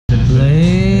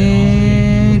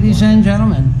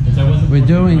We're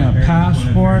doing a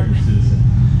passport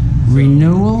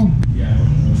renewal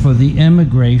for the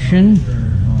immigration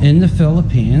in the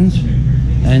Philippines,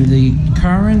 and the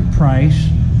current price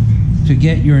to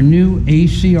get your new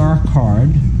ACR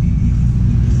card,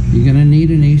 you're going to need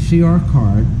an ACR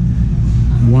card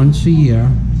once a year.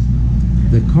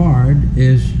 The card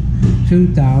is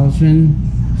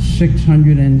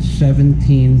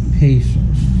 2,617 pesos.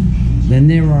 Then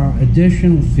there are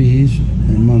additional fees,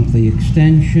 a monthly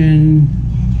extension,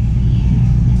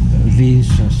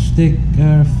 Visa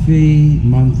sticker fee,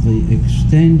 monthly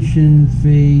extension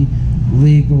fee,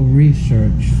 legal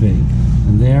research fee.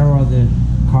 And there are the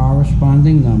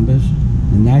corresponding numbers,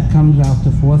 and that comes out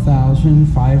to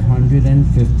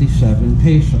 4,557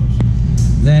 pesos.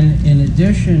 Then in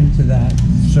addition to that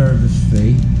service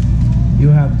fee, you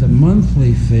have the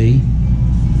monthly fee,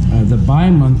 the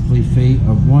bi-monthly fee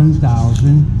of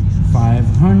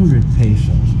 1,500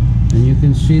 pesos. And you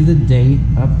can see the date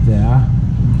up there.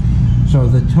 So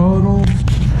the total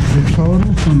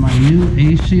for my new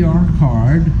ACR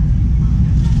card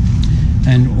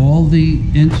and all the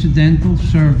incidental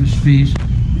service fees,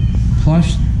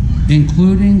 plus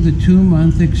including the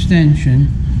 2-month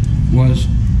extension, was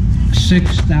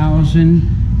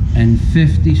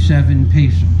 6,057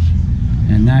 pesos.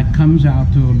 And that comes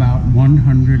out to about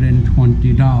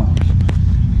 $120.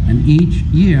 And each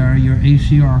year your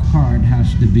ACR card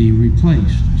has to be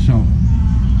replaced. So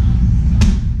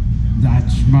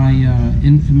that's my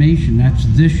information. That's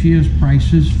this year's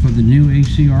prices for the new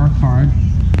ACR card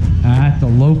at the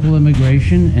local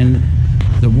immigration. And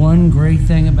the one great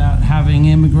thing about having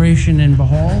immigration in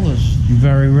Bohol is you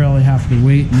very rarely have to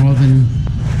wait more than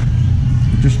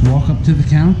just walk up to the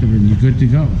counter and you're good to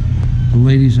go. The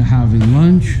ladies are having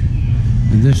lunch,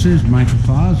 and this is Michael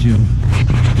Fazio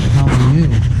telling you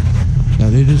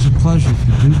that it is a pleasure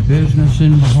to do business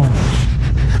in Bohol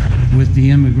with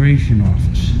the immigration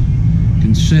office.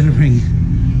 Considering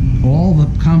all the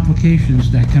complications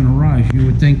that can arise, you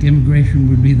would think immigration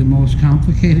would be the most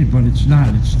complicated, but it's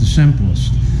not. It's the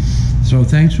simplest. So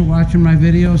thanks for watching my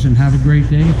videos, and have a great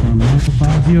day from Michael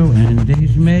Fazio and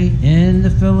Days May in the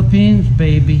Philippines,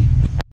 baby.